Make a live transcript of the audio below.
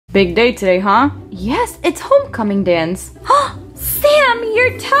Big day today, huh? Yes, it's homecoming dance. Sam,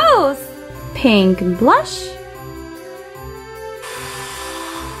 your toes! Pink blush.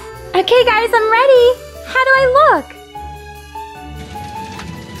 Okay guys, I'm ready. How do I look?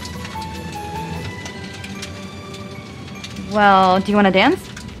 Well, do you want to dance?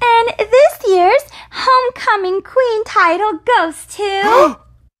 And this year's homecoming queen title goes to...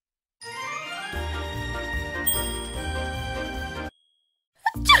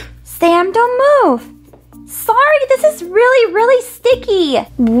 Sam, don't move. Sorry, this is really sticky.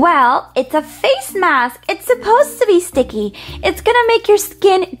 Well, it's a face mask. It's supposed to be sticky. It's gonna make your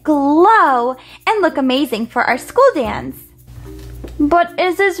skin glow and look amazing for our school dance. But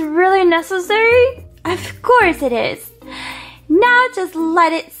is this really necessary? Of course it is. Now just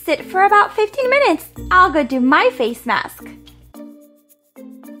let it sit for about 15 minutes. I'll go do my face mask.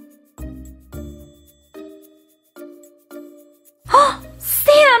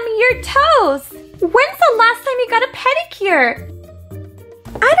 Sam, your toes! When's the last time you got a pedicure?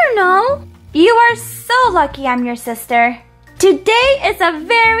 I don't know. You are so lucky I'm your sister. Today is a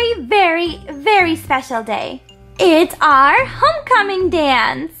very special day. It's our homecoming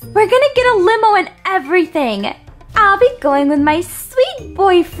dance. We're gonna get a limo and everything. I'll be going with my sweet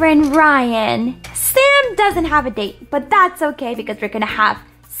boyfriend, Ryan. Sam doesn't have a date, but that's okay because we're gonna have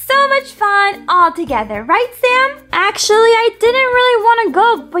so much fun all together, right, Sam? Actually, I didn't really want to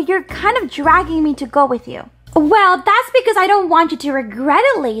go, but you're kind of dragging me to go with you. Well, that's because I don't want you to regret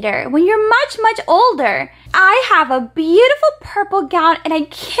it later when you're much older. I have a beautiful purple gown and I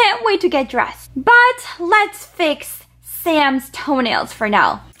can't wait to get dressed. But let's fix Sam's toenails for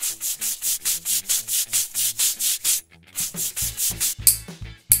now.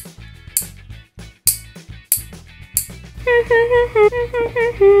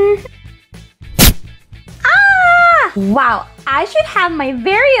 Wow, I should have my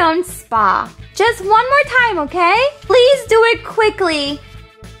very own spa. Just one more time, okay? Please do it quickly.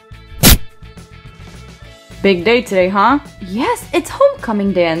 Big day today, huh? Yes, it's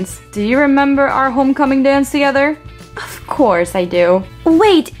homecoming dance. Do you remember our homecoming dance together? Of course I do.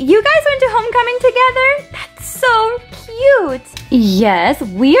 Wait, you guys went to homecoming together? That's so cute. Yes,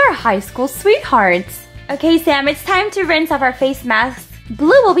 we are high school sweethearts. Okay, Sam, it's time to rinse off our face masks.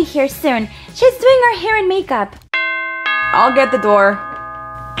 Blue will be here soon. She's doing our hair and makeup. I'll get the door.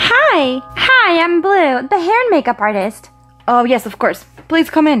 Hi, I'm Blue, the hair and makeup artist. Oh, yes, of course. Please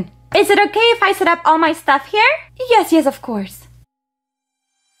come in. Is it okay if I set up all my stuff here? Yes, of course.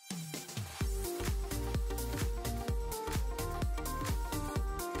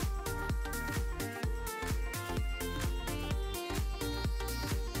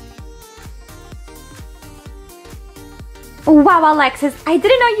 Wow, Alexis, I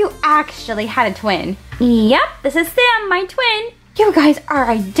didn't know you actually had a twin. Yep, this is Sam, my twin. You guys are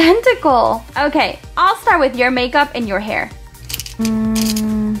identical. Okay, I'll start with your makeup and your hair.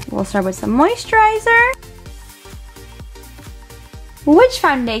 We'll start with some moisturizer. Which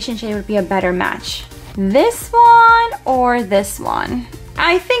foundation shade would be a better match? This one or this one?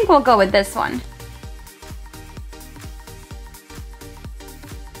 I think we'll go with this one.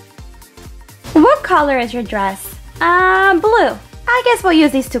 What color is your dress? Blue. I guess we'll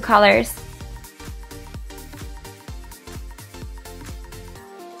use these two colors.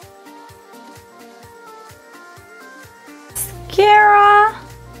 Mascara.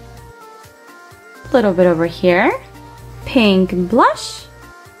 A little bit over here. Pink blush.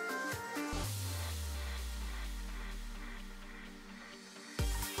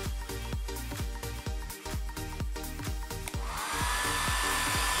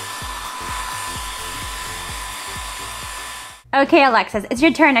 Okay, Alexis, it's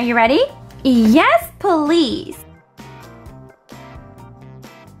your turn. Are you ready? Yes, please.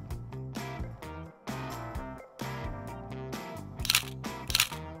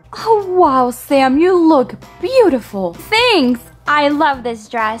 Oh, wow, Sam, you look beautiful. Thanks. I love this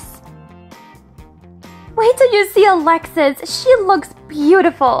dress. Wait till you see Alexis. She looks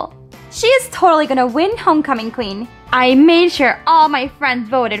beautiful. She is totally gonna win homecoming queen. I made sure all my friends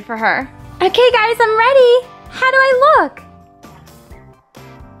voted for her. Okay, guys, I'm ready. How do I look?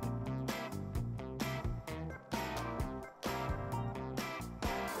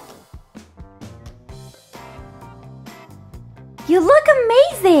 You look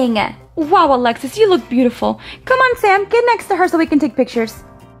amazing! Wow, Alexis, you look beautiful. Come on, Sam, get next to her so we can take pictures.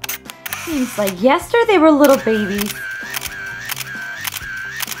 Seems like yesterday they were little babies.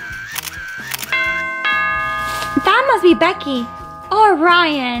 That must be Becky. Or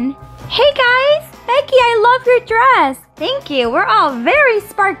Ryan. Hey guys! Becky, I love your dress. Thank you. We're all very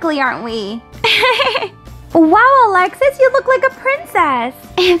sparkly, aren't we? Wow, Alexis, you look like a princess.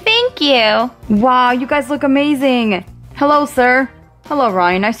 Thank you. Wow, you guys look amazing. Hello, sir. Hello,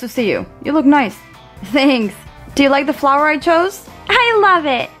 Ryan. Nice to see you. You look nice. Thanks. Do you like the flower I chose? I love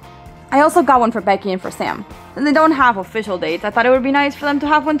it. I also got one for Becky and for Sam. And they don't have official dates. I thought it would be nice for them to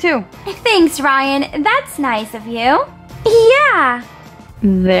have one too. Thanks, Ryan. That's nice of you. Yeah.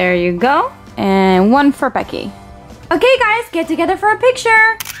 There you go. And one for Becky. Okay, guys, get together for a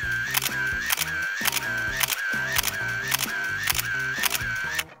picture.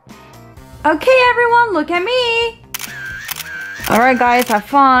 Okay, everyone, look at me. Alright, guys, have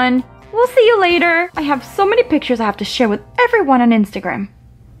fun. We'll see you later. I have so many pictures I have to share with everyone on Instagram.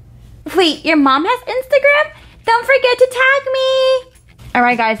 Wait, your mom has Instagram? Don't forget to tag me.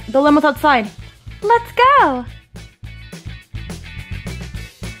 Alright, guys, the limo's outside. Let's go.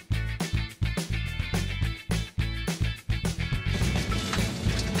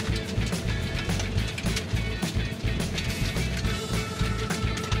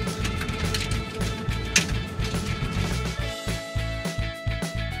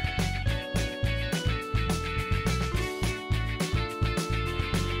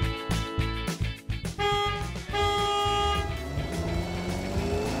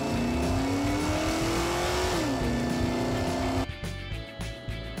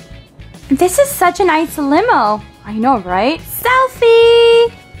 This is such a nice limo. I know, right?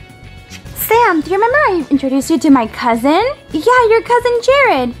 Selfie! Sam, do you remember I introduced you to my cousin? Yeah, your cousin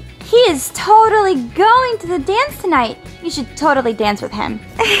Jared. He is totally going to the dance tonight. You should totally dance with him.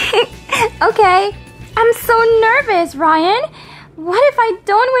 Okay. I'm so nervous, Ryan. What if I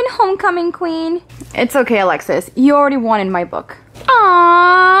don't win homecoming queen? It's okay, Alexis. You already won in my book.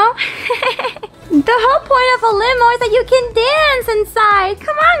 Aww. The whole point of a limo is that you can dance inside.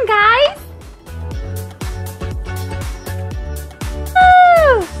 Come on, guys.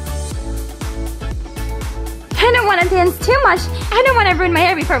 Woo! I don't want to dance too much. I don't want to ruin my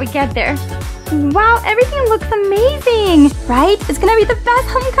hair before we get there. Wow, everything looks amazing, right? It's gonna be the best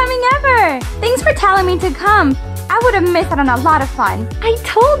homecoming ever. Thanks for telling me to come. I would have missed out on a lot of fun. I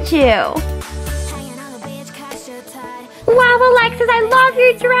told you. Wow, Alexis, I love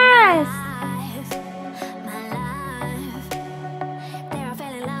your dress.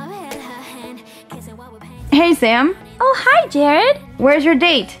 Hey, Sam. Oh, hi, Jared. Where's your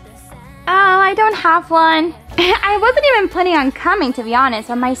date? Oh, I don't have one. I wasn't even planning on coming, to be honest,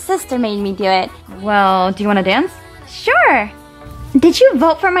 but my sister made me do it. Well, do you want to dance? Sure. Did you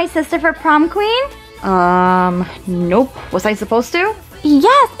vote for my sister for prom queen? Nope. Was I supposed to?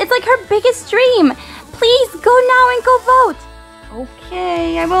 Yes, it's like her biggest dream. Please go now and go vote.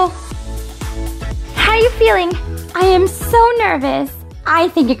 Okay, I will. How are you feeling? I am so nervous. I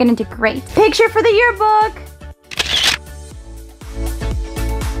think you're gonna do great. Picture for the yearbook.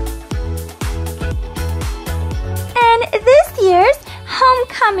 And this year's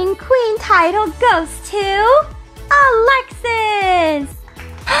homecoming queen title goes to Alexis.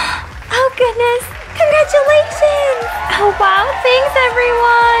 Oh goodness, congratulations. Oh wow, thanks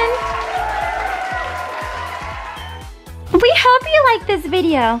everyone. We hope you like this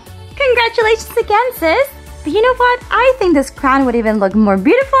video. Congratulations again, sis. But you know what? I think this crown would even look more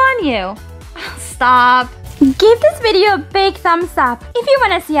beautiful on you. Stop. Give this video a big thumbs up if you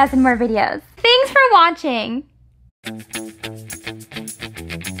want to see us in more videos. Thanks for watching.